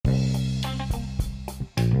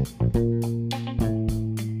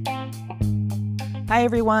Hi,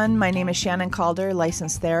 everyone. My name is Shannon Calder,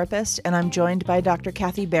 licensed therapist, and I'm joined by Dr.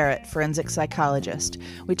 Kathy Barrett, forensic psychologist.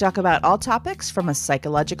 We talk about all topics from a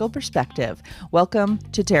psychological perspective. Welcome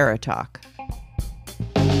to Terror Talk.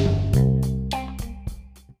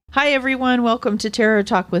 Hi, everyone. Welcome to Terror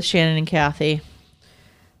Talk with Shannon and Kathy.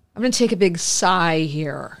 I'm going to take a big sigh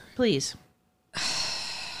here. Please.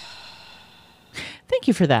 Thank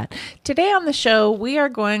you for that. Today on the show, we are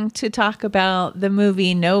going to talk about the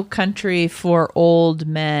movie No Country for Old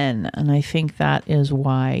Men. And I think that is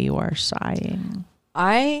why you are sighing.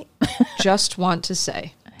 I just want to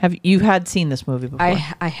say. Have you had seen this movie before?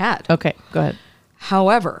 I had. Okay, go ahead.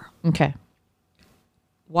 However, okay,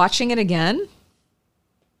 watching it again,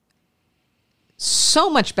 so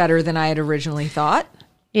much better than I had originally thought.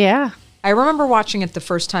 Yeah. I remember watching it the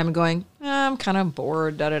first time and going, I'm kind of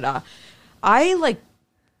bored, da-da-da. I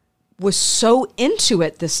was so into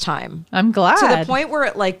it this time. I'm glad. To the point where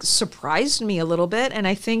it surprised me a little bit. And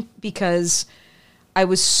I think because I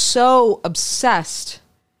was so obsessed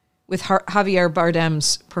with Javier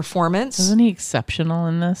Bardem's performance. Isn't he exceptional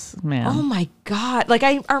in this, man? Oh my God.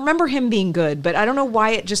 I remember him being good, but I don't know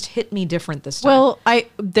why it just hit me different this time. Well,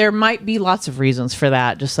 there might be lots of reasons for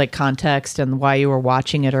that, just like context and why you were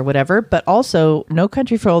watching it or whatever. But also, No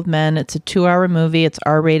Country for Old Men, it's a 2-hour movie. It's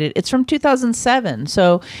R-rated. It's from 2007.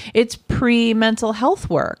 So it's pre-mental health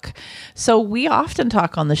work. So we often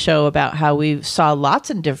talk on the show about how we saw lots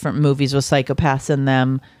of different movies with psychopaths in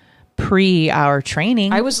them pre our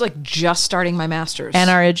training. I was just starting my master's. And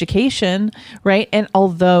our education, right? And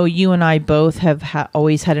although you and I both have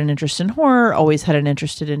always had an interest in horror, always had an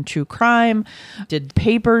interest in true crime, did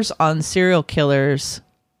papers on serial killers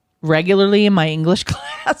regularly in my English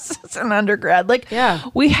class as an undergrad.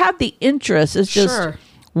 We had the interest. It's just... Sure.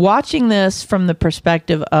 Watching this from the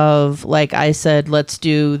perspective of, like I said, let's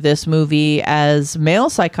do this movie as male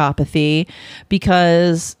psychopathy,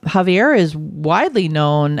 because Javier is widely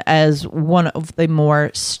known as one of the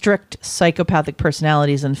more strict psychopathic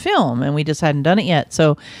personalities in film, and we just hadn't done it yet.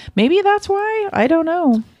 So maybe that's why. I don't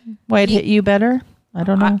know. Why it hit you better? I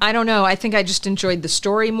don't know. I don't know. I think I just enjoyed the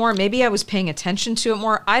story more. Maybe I was paying attention to it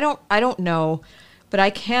more. I don't know. But I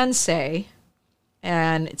can say,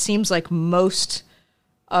 and it seems like most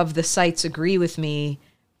of the sites agree with me,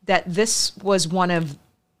 that this was one of,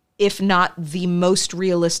 if not the most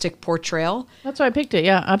realistic portrayal. That's why I picked it.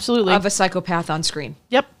 Yeah, absolutely. Of a psychopath on screen.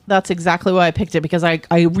 Yep. That's exactly why I picked it, because I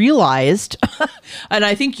realized, and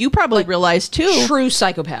I think you probably realized too. True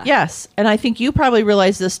psychopath. Yes. And I think you probably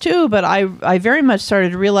realized this too, but I very much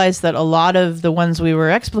started to realize that a lot of the ones we were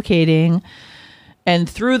explicating, and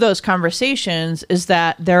through those conversations, is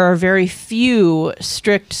that there are very few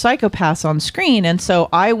strict psychopaths on screen. And so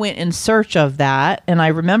I went in search of that, and I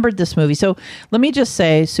remembered this movie. So let me just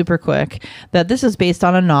say super quick that this is based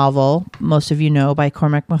on a novel, most of you know, by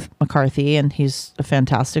Cormac McCarthy, and he's a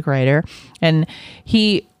fantastic writer. And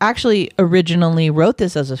he actually originally wrote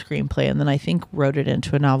this as a screenplay, and then I think wrote it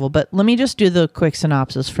into a novel. But let me just do the quick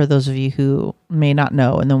synopsis for those of you who may not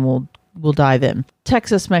know, and then we'll dive in.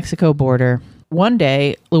 Texas-Mexico border. One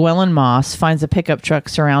day, Llewellyn Moss finds a pickup truck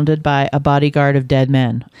surrounded by a bodyguard of dead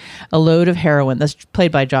men, a load of heroin. That's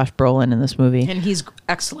played by Josh Brolin in this movie. And he's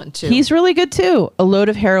excellent, too. He's really good, too. A load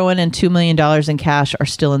of heroin and $2 million in cash are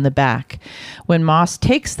still in the back. When Moss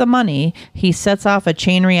takes the money, he sets off a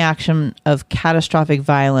chain reaction of catastrophic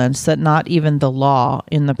violence that not even the law,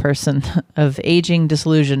 in the person of aging,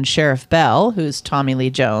 disillusioned Sheriff Bell, who's Tommy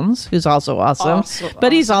Lee Jones, who's also awesome.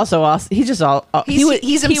 But he's also awesome. He's just all...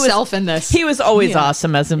 He's himself in this. He was always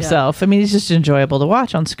awesome as himself. I mean, he's just enjoyable to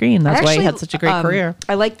watch on screen. That's why he had such a great career.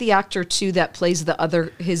 I like the actor too that plays the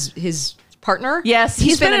other his partner. Yes,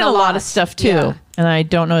 he's been in a lot of stuff too. Yeah. And I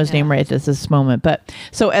don't know his name right at this moment. But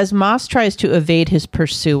so as Moss tries to evade his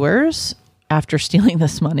pursuers after stealing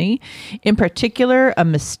this money, in particular, a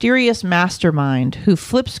mysterious mastermind who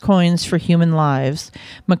flips coins for human lives,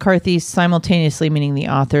 McCarthy, simultaneously, meaning the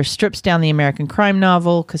author, strips down the American crime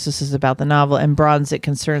novel, because this is about the novel, and broadens its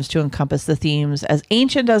concerns to encompass the themes as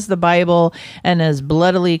ancient as the Bible and as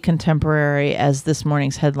bloodily contemporary as this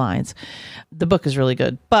morning's headlines. The book is really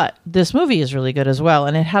good, but this movie is really good as well,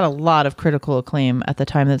 and it had a lot of critical acclaim at the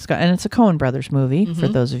time that and it's a Coen Brothers movie, for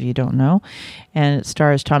those of you who don't know, and it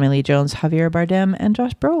stars Tommy Lee Jones, Javier Bardem, and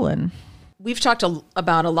Josh Brolin. We've talked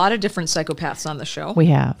about a lot of different psychopaths on the show. We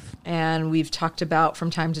have. And we've talked about,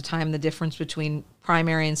 from time to time, the difference between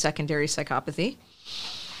primary and secondary psychopathy.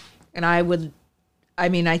 And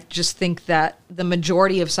I just think that the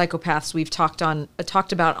majority of psychopaths we've talked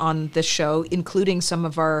about on this show, including some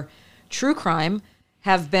of our true crime,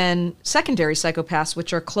 have been secondary psychopaths,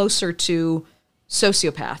 which are closer to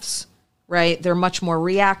sociopaths, right? They're much more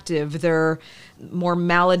reactive. They're more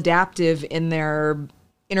maladaptive in their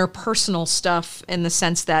interpersonal stuff, in the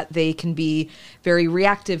sense that they can be very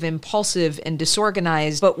reactive, impulsive, and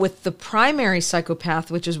disorganized. But with the primary psychopath,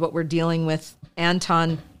 which is what we're dealing with,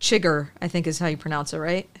 Anton Chigurh, I think is how you pronounce it,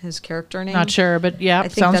 right? His character name? Not sure, but yeah, I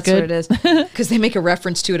think sounds that's good. what it is. Because they make a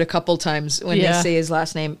reference to it a couple times when they say his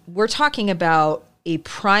last name. We're talking about a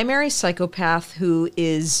primary psychopath who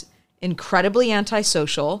is incredibly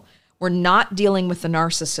antisocial. We're not dealing with the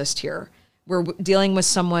narcissist here. We're dealing with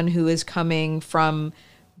someone who is coming from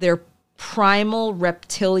their primal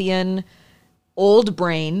reptilian old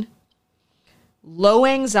brain, low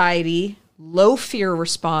anxiety, low fear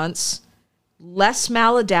response, less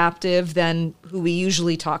maladaptive than who we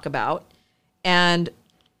usually talk about, and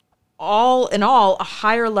all in all, a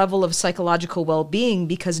higher level of psychological well-being,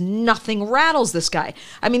 because nothing rattles this guy.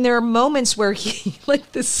 I mean, there are moments where he,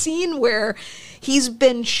 like the scene where he's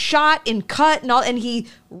been shot and cut and all, and he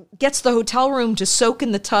gets the hotel room to soak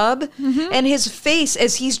in the tub, and his face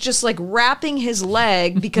as he's just like wrapping his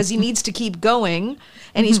leg because he needs to keep going,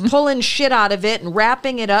 and he's pulling shit out of it and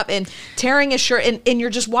wrapping it up and tearing his shirt, and you're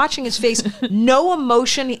just watching his face, no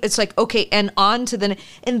emotion. It's like, okay, and on to the,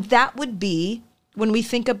 and that would be, when we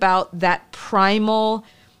think about that primal,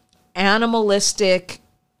 animalistic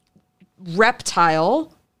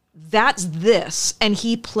reptile, that's this. And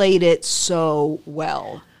he played it so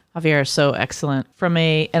well. Javier is so excellent. Let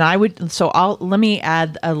me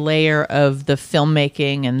add a layer of the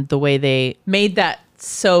filmmaking and the way they made that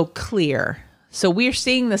so clear. So we're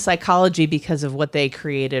seeing the psychology because of what they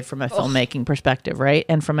created from a filmmaking perspective, right?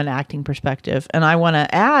 And from an acting perspective. And I want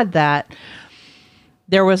to add that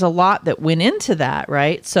there was a lot that went into that,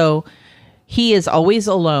 right? So he is always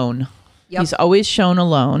alone. Yep. He's always shown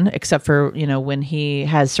alone, except for, when he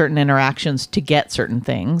has certain interactions to get certain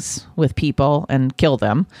things with people and kill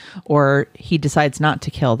them, or he decides not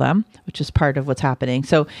to kill them, which is part of what's happening.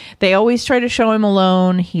 So they always try to show him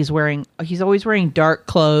alone. He's always wearing dark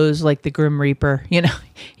clothes like the Grim Reaper.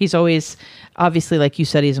 He's always, obviously, like you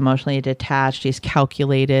said, he's emotionally detached. He's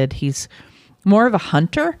calculated. He's more of a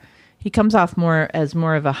hunter. He comes off more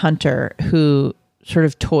of a hunter who sort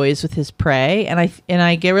of toys with his prey. And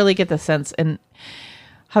I really get the sense, and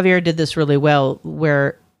Javier did this really well,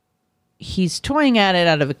 where he's toying at it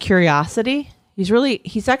out of a curiosity.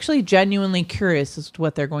 He's actually genuinely curious as to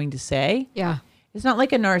what they're going to say. Yeah. It's not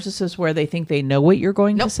like a narcissist where they think they know what you're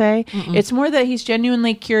going to say. Mm-mm. It's more that he's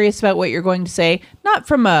genuinely curious about what you're going to say, not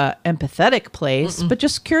from a empathetic place, but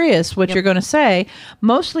just curious what you're going to say,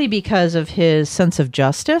 mostly because of his sense of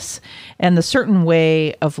justice and the certain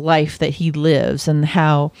way of life that he lives, and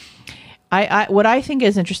how what I think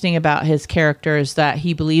is interesting about his character is that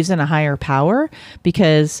he believes in a higher power,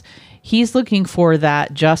 because he's looking for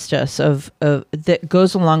that justice of that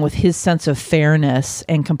goes along with his sense of fairness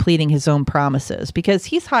and completing his own promises, because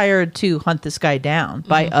he's hired to hunt this guy down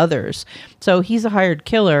by others. So he's a hired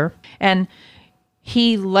killer, and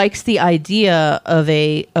he likes the idea of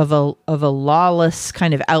a lawless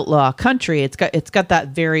kind of outlaw country. It's got that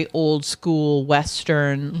very old school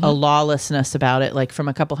Western lawlessness about it, like from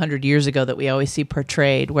a couple hundred years ago that we always see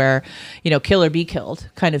portrayed, where, kill or be killed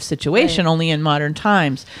kind of situation, only in modern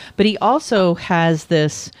times. But he also has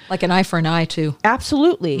this, like an eye for an eye too.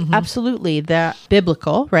 Absolutely, absolutely, that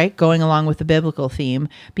biblical, right? Going along with the biblical theme,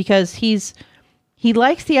 because he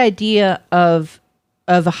likes the idea of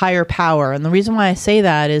a higher power. And the reason why I say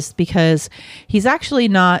that is because he's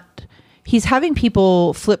having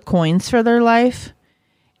people flip coins for their life,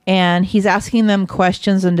 and he's asking them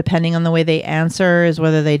questions, and depending on the way they answer is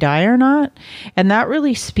whether they die or not. And that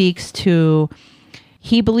really speaks to,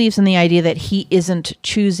 he believes in the idea that he isn't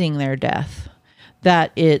choosing their death,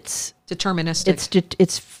 that it's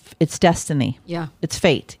deterministic. It's destiny. Yeah. It's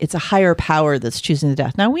fate. It's a higher power that's choosing the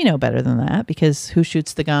death. Now, we know better than that, because who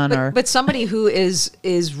shoots the gun? But somebody who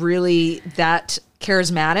is really that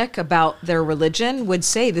charismatic about their religion would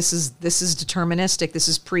say this is deterministic. This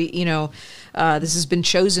is this has been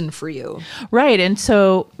chosen for you. Right. And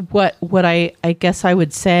so what I guess I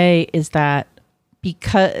would say is that,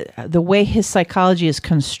 because the way his psychology is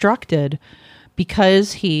constructed,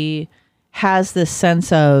 because he has this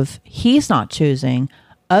sense of he's not choosing,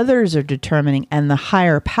 others are determining, and the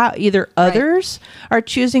higher power, either others are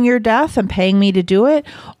choosing your death and paying me to do it,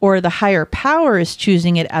 or the higher power is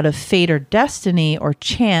choosing it out of fate or destiny or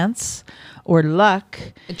chance or luck.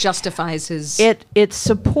 It justifies his... It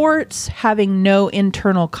supports having no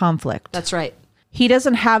internal conflict. That's right. He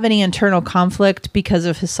doesn't have any internal conflict because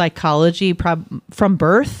of his psychology from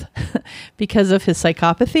birth, because of his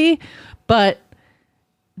psychopathy, but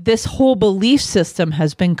this whole belief system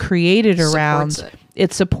has been created around Supports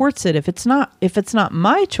it supports it. If it's not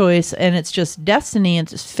my choice and it's just destiny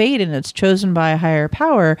and it's fate and it's chosen by a higher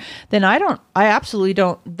power, then I absolutely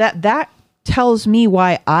don't, that tells me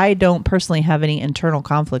why I don't personally have any internal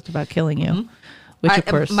conflict about killing you. Which of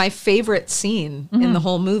course, my favorite scene in the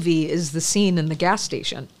whole movie is the scene in the gas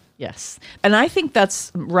station. yes. And I think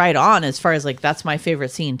that's right on as far as like, that's my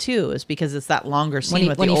favorite scene too, is because it's that longer scene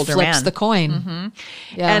with the older man. When he flips the coin.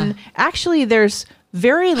 Yeah. And actually there's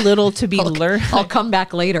very little to be learned. I'll come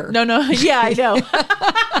back later. No. Yeah, I know.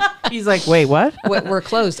 He's like, wait, what? We're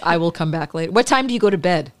closed. I will come back later. What time do you go to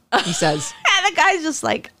bed? He says. And the guy's just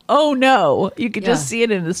like, oh no. You could just see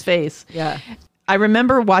it in his face. Yeah. I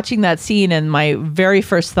remember watching that scene and my very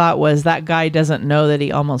first thought was that guy doesn't know that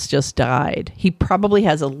he almost just died. He probably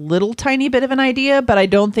has a little tiny bit of an idea, but I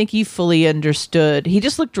don't think he fully understood. He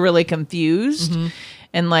just looked really confused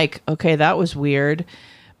and like, okay, that was weird.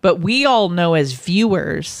 But we all know as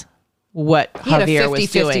viewers what Javier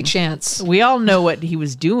was doing. 50-50 chance. We all know what he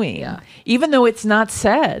was doing, even though it's not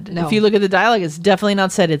said. No. If you look at the dialogue, it's definitely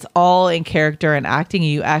not said. It's all in character and acting.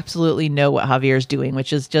 You absolutely know what Javier's doing,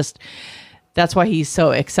 which is just, that's why he's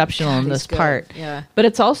so exceptional in this part. Yeah. But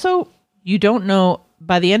it's also, you don't know,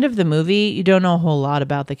 by the end of the movie, you don't know a whole lot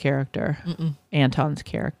about the character, Anton's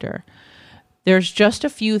character. There's just a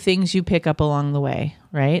few things you pick up along the way,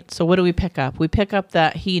 right? So what do we pick up? We pick up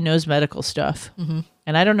that he knows medical stuff.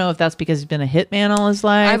 And I don't know if that's because he's been a hitman all his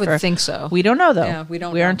life. I would think so. We don't know, though. Yeah, we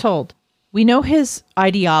don't We know. aren't told. We know his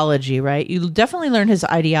ideology, right? You definitely learn his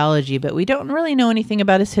ideology, but we don't really know anything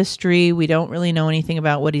about his history. We don't really know anything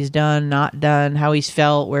about what he's done, not done, how he's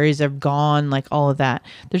felt, where he's ever gone, like all of that.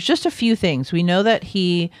 There's just a few things. We know that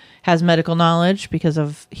he has medical knowledge because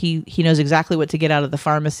of he knows exactly what to get out of the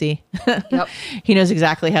pharmacy. Yep. He knows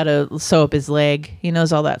exactly how to sew up his leg. He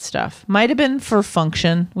knows all that stuff. Might have been for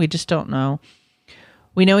function. We just don't know.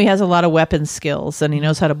 We know he has a lot of weapon skills and he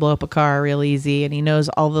knows how to blow up a car real easy and he knows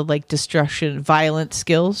all the like destruction, violent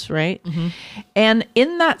skills, right? And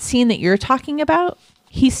in that scene that you're talking about,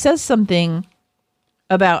 he says something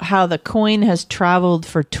about how the coin has traveled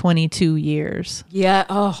for 22 years. Yeah.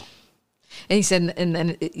 Oh. And he said, and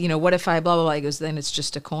then, you know, what if I blah, blah, blah? He goes, then it's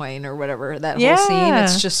just a coin or whatever. That whole scene,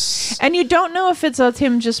 it's just... And you don't know if it's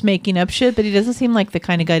him just making up shit, but he doesn't seem like the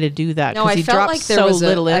kind of guy to do that. No, I he felt drops like there so was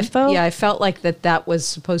little info. I felt like that was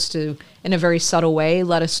supposed to, in a very subtle way,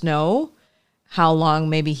 let us know how long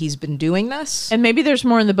maybe he's been doing this. And maybe there's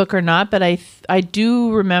more in the book or not, but I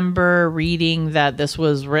do remember reading that this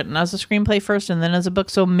was written as a screenplay first and then as a book.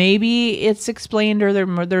 So maybe it's explained or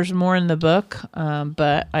there's more in the book,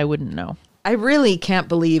 but I wouldn't know. I really can't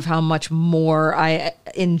believe how much more I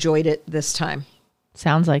enjoyed it this time.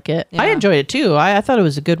 Sounds like it. Yeah. I enjoyed it too. I thought it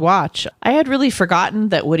was a good watch. I had really forgotten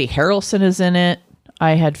that Woody Harrelson is in it.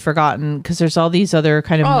 I had forgotten because there's all these other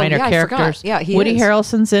kind of minor characters. Yeah, Woody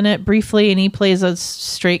Harrelson's in it briefly, and he plays a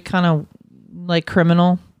straight kind of like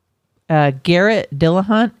criminal. Garrett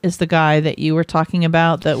Dillahunt is the guy that you were talking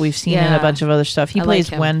about that we've seen in a bunch of other stuff. He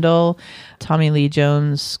plays Wendell, Tommy Lee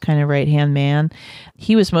Jones' kind of right-hand man.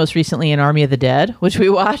 He was most recently in Army of the Dead, which we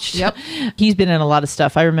watched. Yep. He's been in a lot of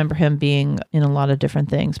stuff. I remember him being in a lot of different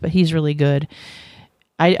things, but he's really good.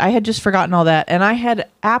 I had just forgotten all that. And I had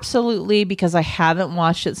absolutely, because I haven't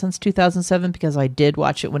watched it since 2007, because I did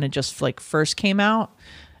watch it when it just like first came out.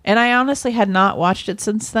 And I honestly had not watched it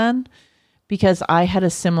since then because I had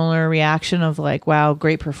a similar reaction of like, wow,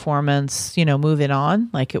 great performance, you know, moving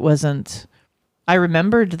on. Like it wasn't, I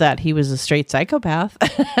remembered that he was a straight psychopath,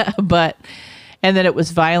 and that it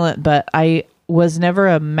was violent, but I was never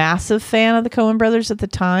a massive fan of the Coen brothers at the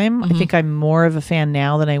time. I think I'm more of a fan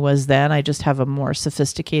now than I was then. I just have a more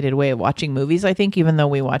sophisticated way of watching movies, I think, even though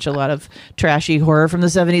we watch a lot of trashy horror from the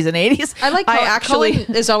 70s and 80s. I like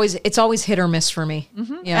Coen is always, it's always hit or miss for me.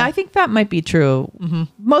 Yeah, I think that might be true.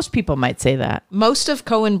 Most people might say that. Most of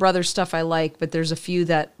Coen brothers stuff I like, but there's a few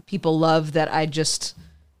that people love that I just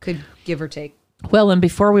could give or take. Well, and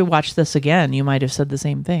before we watch this again, you might have said the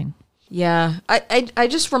same thing. Yeah, I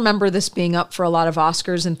just remember this being up for a lot of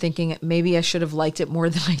Oscars and thinking maybe I should have liked it more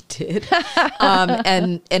than I did.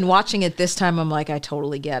 And watching it this time, I'm like, I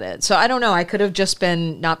totally get it. So I don't know. I could have just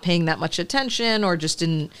been not paying that much attention or just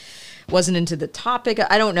wasn't into the topic.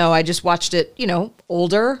 I don't know. I just watched it, you know,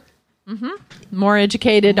 older. More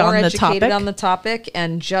educated on the topic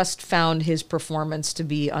and just found his performance to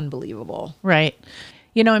be unbelievable. Right.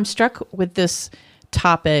 You know, I'm struck with this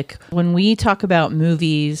topic. When we talk about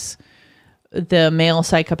movies, the male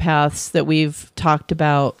psychopaths that we've talked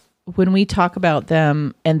about, when we talk about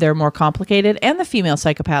them and they're more complicated, and the female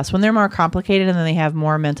psychopaths, when they're more complicated and then they have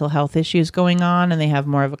more mental health issues going on and they have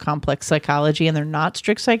more of a complex psychology and they're not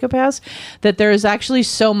strict psychopaths, that there is actually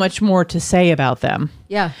so much more to say about them.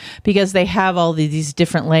 Yeah. Because they have all these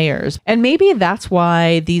different layers. And maybe that's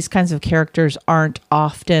why these kinds of characters aren't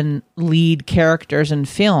often lead characters in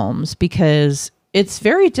films, because it's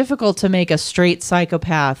very difficult to make a straight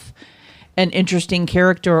psychopath an interesting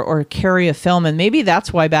character or carry a film. And maybe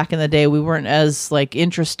that's why back in the day we weren't as like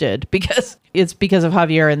interested, because it's because of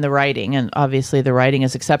Javier and the writing. And obviously the writing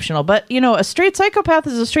is exceptional. But, you know, a straight psychopath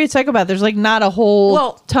is a straight psychopath. There's like not a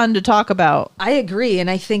whole ton to talk about. I agree. And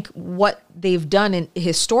I think what they've done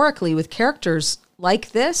historically with characters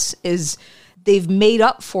like this is they've made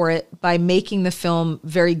up for it by making the film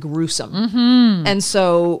very gruesome. Mm-hmm. And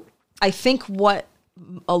so I think what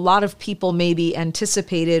a lot of people maybe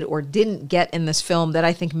anticipated or didn't get in this film that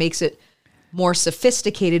I think makes it more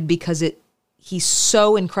sophisticated, because he's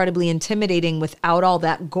so incredibly intimidating without all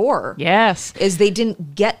that gore. Yes. Is they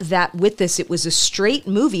didn't get that with this. It was a straight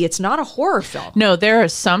movie. It's not a horror film. No, there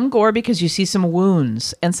is some gore because you see some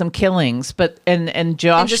wounds and some killings, but and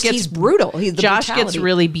Josh he's brutal. Josh gets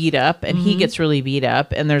really beat up, and he gets really beat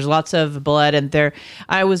up, and there's lots of blood, and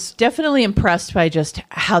I was definitely impressed by just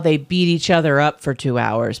how they beat each other up for 2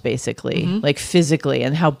 hours, basically, like physically,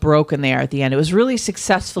 and how broken they are at the end. It was really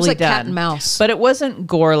successfully like done. Cat and mouse. But it wasn't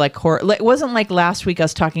gore like horror. It wasn't like last week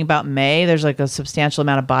us talking about May. There's like a substantial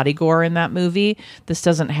amount of body gore in that movie. This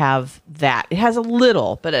doesn't have that. It has a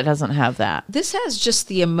little, but it doesn't have that. This has just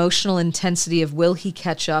the emotional intensity of, will he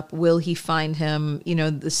catch up? Will he find him? You know,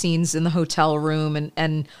 the scenes in the hotel room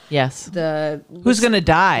and yes, who's going to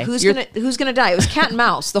die? Who's going to die? It was cat and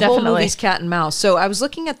mouse. The whole movie's cat and mouse. So I was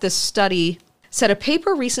looking at this study. Said a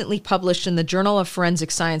paper recently published in the Journal of Forensic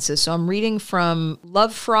Sciences. So I'm reading from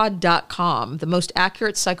lovefraud.com. The most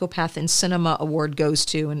accurate psychopath in cinema award goes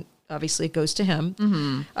to, and obviously it goes to him.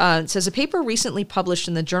 Mm-hmm. It says a paper recently published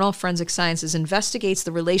in the Journal of Forensic Sciences investigates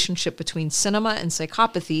the relationship between cinema and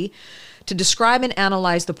psychopathy to describe and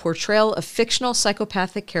analyze the portrayal of fictional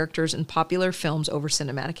psychopathic characters in popular films over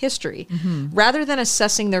cinematic history. Mm-hmm. Rather than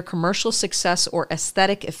assessing their commercial success or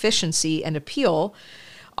aesthetic efficiency and appeal,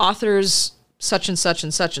 authors such and such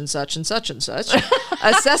and such and such and such and such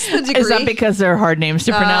assess the degree. Is that because they're hard names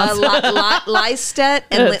to pronounce? Leistet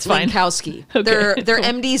and Linkowski. Okay. They're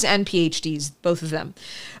MDs and PhDs, both of them.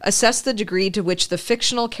 Assess the degree to which the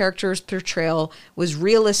fictional character's portrayal was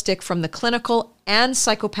realistic from the clinical and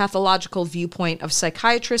psychopathological viewpoint of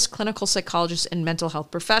psychiatrists, clinical psychologists, and mental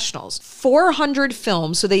health professionals. 400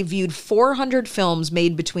 films, so they viewed 400 films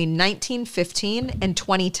made between 1915 and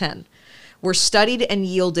 2010. Were studied and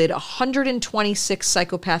yielded 126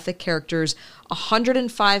 psychopathic characters,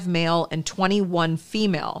 105 male and 21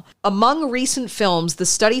 female. Among recent films, the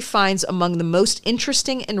study finds among the most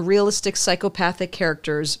interesting and realistic psychopathic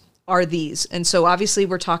characters are these. And so obviously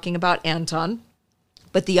we're talking about Anton,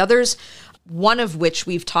 but the others, one of which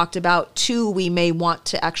we've talked about, two we may want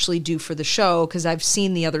to actually do for the show, because I've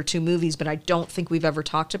seen the other two movies, but I don't think we've ever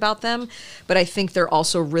talked about them. But I think they're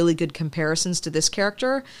also really good comparisons to this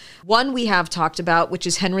character. One we have talked about, which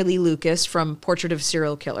is Henry Lee Lucas from Portrait of a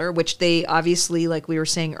Serial Killer, which they obviously, like we were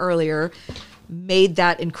saying earlier, made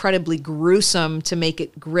that incredibly gruesome to make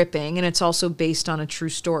it gripping, and it's also based on a true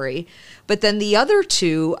story. But then the other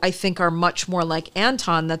two, I think, are much more like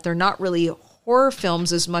Anton, that they're not really horror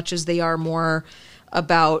films as much as they are more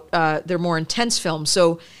about, they're more intense films.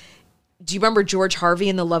 So do you remember George Harvey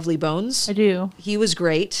in The Lovely Bones? I do. He was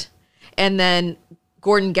great. And then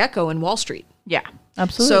Gordon Gekko in Wall Street. Yeah,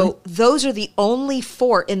 absolutely. So those are the only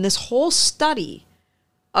four in this whole study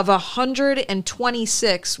of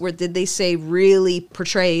 126 where did they say really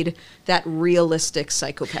portrayed that realistic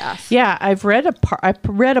psychopath. Yeah, I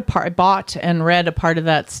bought and read a part of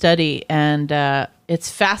that study, and it's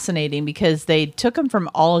fascinating because they took them from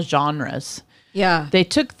all genres. Yeah. They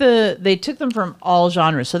took them from all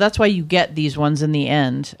genres. So that's why you get these ones in the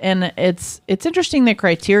end. And it's interesting the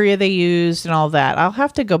criteria they used and all that. I'll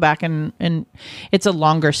have to go back and it's a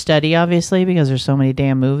longer study, obviously, because there's so many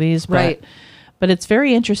damn movies. Right. But it's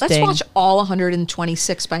very interesting. Let's watch all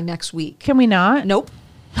 126 by next week. Can we not? Nope.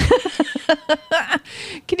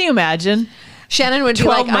 Can you imagine? Shannon would be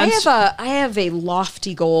like, months. I have a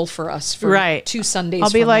lofty goal for us for 2 Sundays. I'll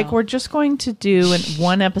be like, now. we're just going to do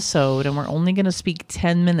one episode and we're only going to speak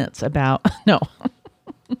 10 minutes about, no.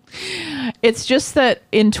 It's just that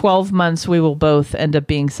in 12 months we will both end up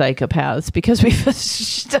being psychopaths because we've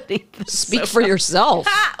studied this. Speak for yourself.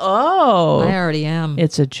 Oh. I already am.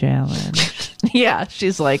 It's a challenge. Yeah,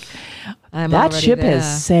 she's like, I'm that already ship there.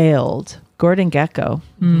 has sailed. Gordon Gekko.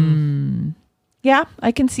 Mm. Yeah,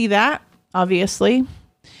 I can see that, obviously.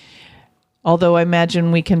 Although I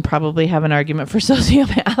imagine we can probably have an argument for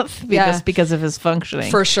sociopath because of his functioning.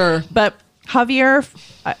 For sure. But Javier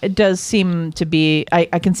does seem to be, I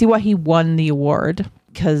can see why he won the award,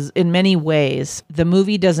 because in many ways, the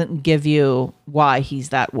movie doesn't give you why he's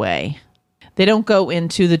that way. They don't go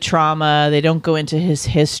into the trauma. They don't go into his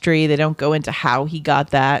history. They don't go into how he got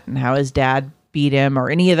that and how his dad beat him or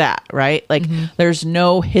any of that, right? Like, there's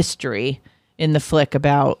no history in the flick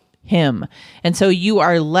about him. And so you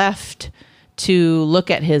are left to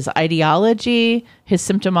look at his ideology, his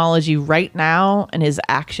symptomology right now, and his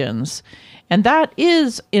actions. And that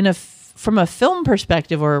is, from a film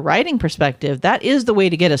perspective or a writing perspective, that is the way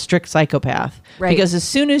to get a strict psychopath. Right. Because as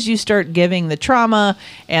soon as you start giving the trauma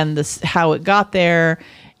and how it got there,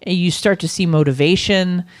 you start to see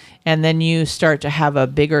motivation, and then you start to have a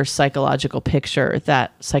bigger psychological picture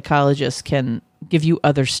that psychologists can give you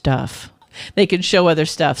other stuff. They can show other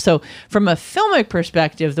stuff. So from a filmic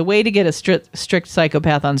perspective, the way to get a strict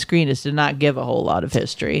psychopath on screen is to not give a whole lot of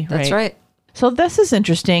history. That's right. So this is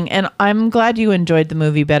interesting. And I'm glad you enjoyed the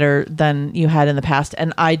movie better than you had in the past.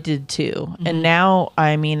 And I did too. Mm-hmm. And now,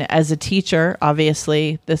 I mean, as a teacher,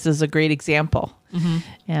 obviously, this is a great example. Mm-hmm.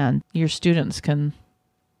 And your students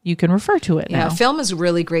you can refer to it now. Yeah, film is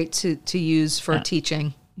really great to use for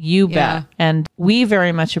teaching. You bet. And we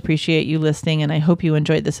very much appreciate you listening, and I hope you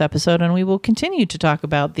enjoyed this episode, and we will continue to talk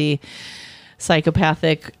about the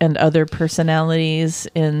psychopathic and other personalities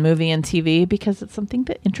in movie and TV because it's something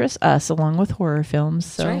that interests us along with horror films.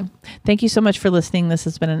 So right. Thank you so much for listening. This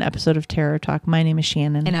has been an episode of Terror Talk. My name is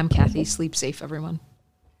Shannon. And I'm Kathy. Sleep safe, everyone.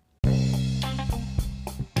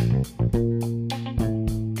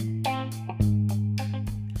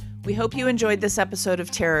 We hope you enjoyed this episode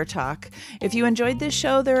of Terror Talk. If you enjoyed this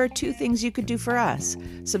show, there are 2 things you could do for us: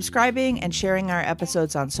 subscribing and sharing our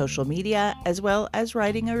episodes on social media, as well as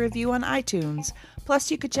writing a review on iTunes. Plus,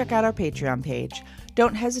 you could check out our Patreon page.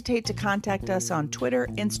 Don't hesitate to contact us on Twitter,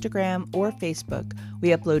 Instagram, or Facebook. We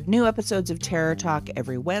upload new episodes of Terror Talk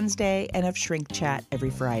every Wednesday and of Shrink Chat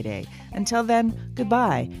every Friday. Until then,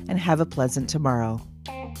 goodbye and have a pleasant tomorrow.